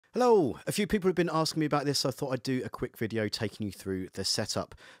Hello! A few people have been asking me about this, so I thought I'd do a quick video taking you through the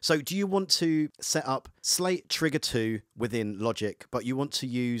setup. So do you want to set up Slate Trigger 2 within Logic, but you want to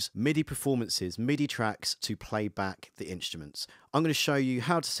use MIDI performances, MIDI tracks to play back the instruments? I'm going to show you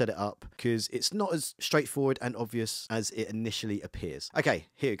how to set it up because it's not as straightforward and obvious as it initially appears. Okay,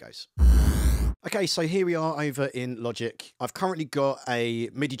 here it goes. Okay, so here we are over in Logic. I've currently got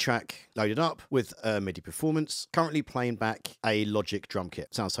a MIDI track loaded up with a MIDI performance, currently playing back a Logic drum kit.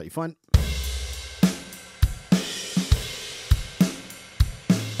 Sounds totally fine.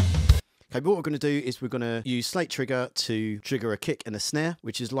 Okay, but what we're going to do is we're going to use Slate Trigger to trigger a kick and a snare,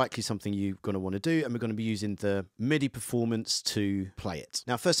 which is likely something you're going to want to do, and we're going to be using the MIDI performance to play it.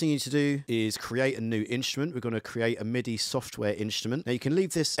 Now, first thing you need to do is create a new instrument. We're going to create a MIDI software instrument. Now, you can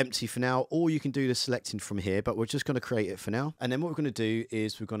leave this empty for now, or you can do the selecting from here, but we're just going to create it for now. And then what we're going to do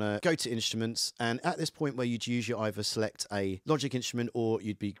is we're going to go to Instruments, and at this point where you'd usually either select a Logic instrument or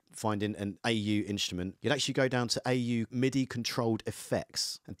you'd be finding an AU instrument, you'd actually go down to AU MIDI controlled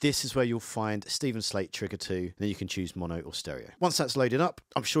effects, and this is where you'll find Stephen Slate Trigger 2, then you can choose mono or stereo. Once that's loaded up,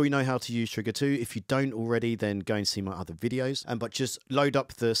 I'm sure you know how to use Trigger 2. If you don't already, then go and see my other videos, but just load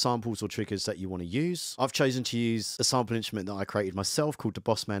up the samples or triggers that you want to use. I've chosen to use a sample instrument that I created myself called the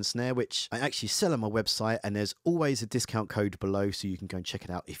BOSSMAN Snare, which I actually sell on my website, and there's always a discount code below so you can go and check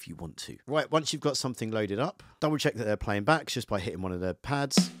it out if you want to. Right, once you've got something loaded up, double check that they're playing back just by hitting one of the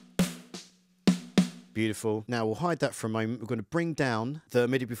pads. Beautiful. Now we'll hide that for a moment. We're going to bring down the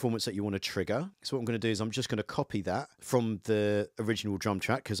MIDI performance that you want to trigger. So what I'm going to do is I'm just going to copy that from the original drum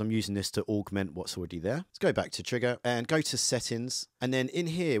track because I'm using this to augment what's already there. Let's go back to Trigger and go to Settings. And then in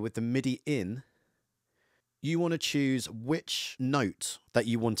here with the MIDI in, you want to choose which note that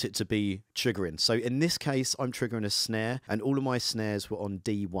you want it to be triggering. So in this case, I'm triggering a snare, and all of my snares were on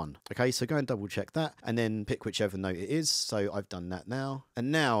D1. Okay, so go and double check that, and then pick whichever note it is. So I've done that now.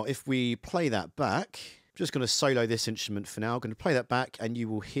 And now if we play that back, I'm just going to solo this instrument for now. I'm going to play that back, and you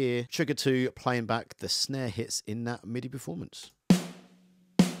will hear Trigger 2 playing back the snare hits in that MIDI performance.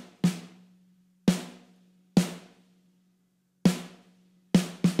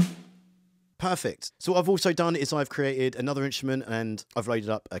 Perfect. So what I've also done is I've created another instrument and I've loaded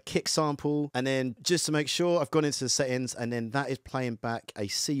up a kick sample, and then just to make sure I've gone into the settings, and then that is playing back a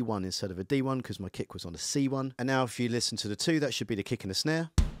C1 instead of a D1 because my kick was on a C1. And now if you listen to the two, that should be the kick and the snare.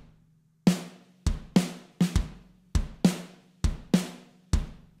 And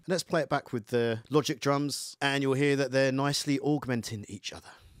let's play it back with the Logic drums, and you'll hear that they're nicely augmenting each other.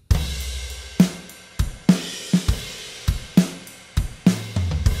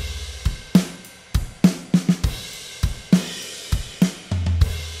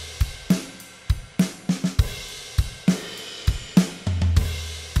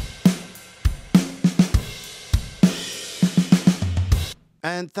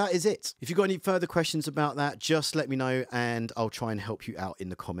 And that is it. If you've got any further questions about that, just let me know and I'll try and help you out in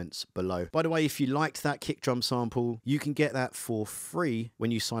the comments below. By the way, if you liked that kick drum sample, you can get that for free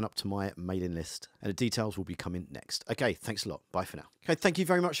when you sign up to my mailing list, and the details will be coming next. Okay, thanks a lot. Bye for now. Okay, thank you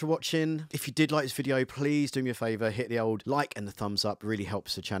very much for watching. If you did like this video, please do me a favor, hit the old like and the thumbs up. It really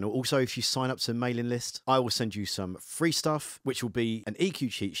helps the channel. Also, if you sign up to the mailing list, I will send you some free stuff, which will be an EQ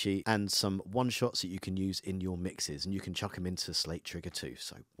cheat sheet and some one-shots that you can use in your mixes, and you can chuck them into Slate Trigger 2.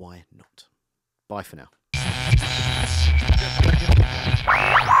 So why not? Bye for now.